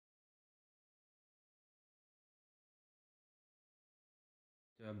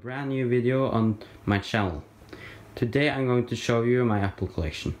A brand new video on my channel. Today I'm going to show you my Apple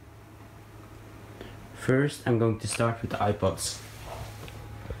collection. First I'm going to start with the iPods.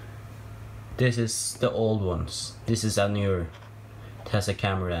 This is the old ones. This is a newer. It has a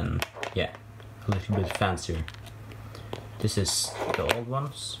camera and yeah, a little bit fancier. This is the old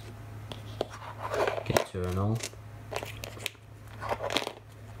ones. Get turn on.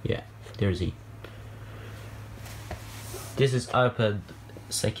 Yeah, there's he. This is iPod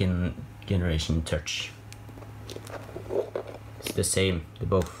second generation touch. It's the same, the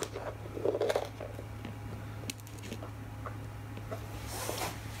both.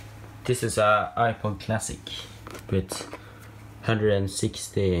 This is a iPod Classic with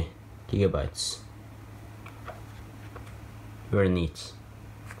 160 gigabytes. Very neat.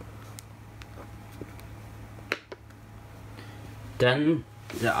 Then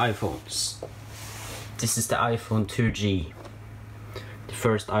the iPhones. This is the iPhone 2G. The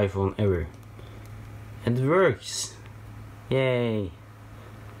first iPhone ever. And it works! Yay!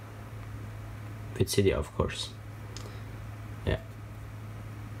 With CD, of course. Yeah.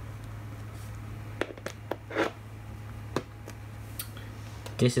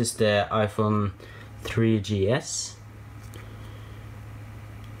 This is the iPhone 3GS.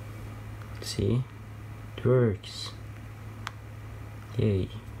 See? It works. Yay.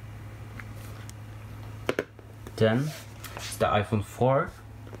 Then it's the iPhone 4.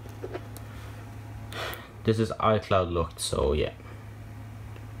 This is iCloud locked, so yeah,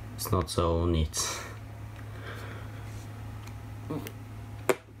 it's not so neat.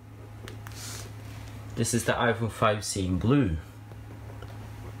 This is the iPhone 5C in blue.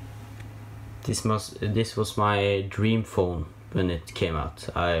 This was my dream phone when it came out.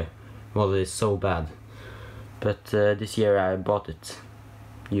 Well, it's so bad, but this year I bought it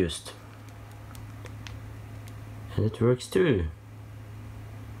used. And it works too.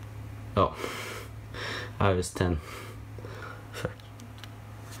 Oh, I was 10. Fuck.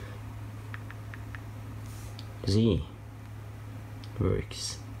 Z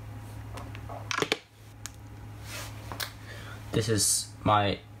works. This is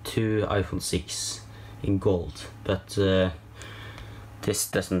my 2 iPhone 6 in gold, but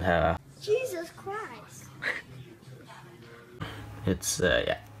this doesn't have. Jesus Christ! It's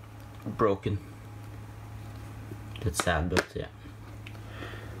yeah, broken. That's sad, but yeah.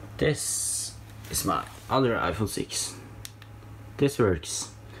 This is my other iPhone 6. This works.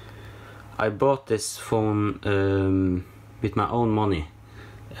 I bought this phone with my own money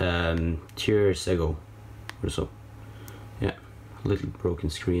 2 years ago or so. Yeah, a little broken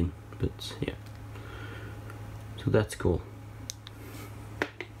screen, but yeah. So that's cool.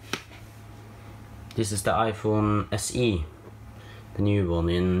 This is the iPhone SE, the new one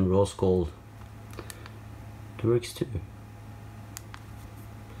in rose gold. It works too.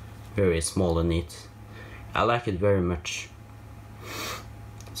 Very small and neat. I like it very much.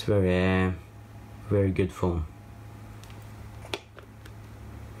 It's very good phone.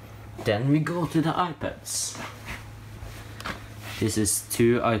 Then we go to the iPads. This is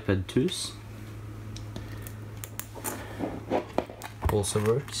 2 iPad 2s. Also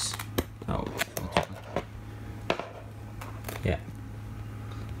works. Oh, yeah.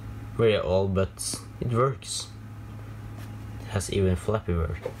 Very old, but it works. It has even Flappy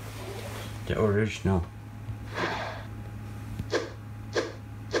Bird. The original.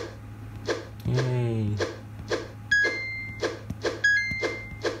 Yay.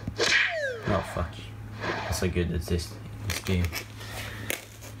 Oh fuck. That's so good at this game.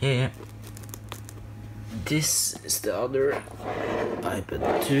 Yeah. This is the other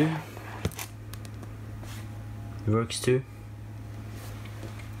iPad 2. It works too.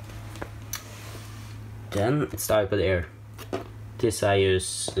 Then it's the iPod Air. This I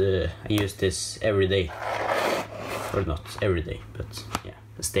use this every day, or not every day, but yeah,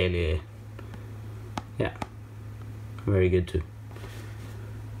 it's daily. Yeah, very good too.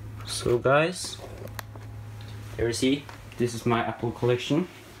 So guys, here you see, this is my Apple collection.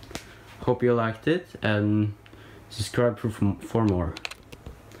 Hope you liked it, and subscribe for more.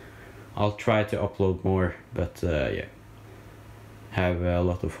 I'll try to upload more, but yeah, have a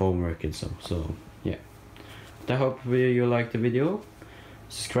lot of homework and so yeah. I hope you liked the video.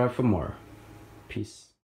 Subscribe for more. Peace.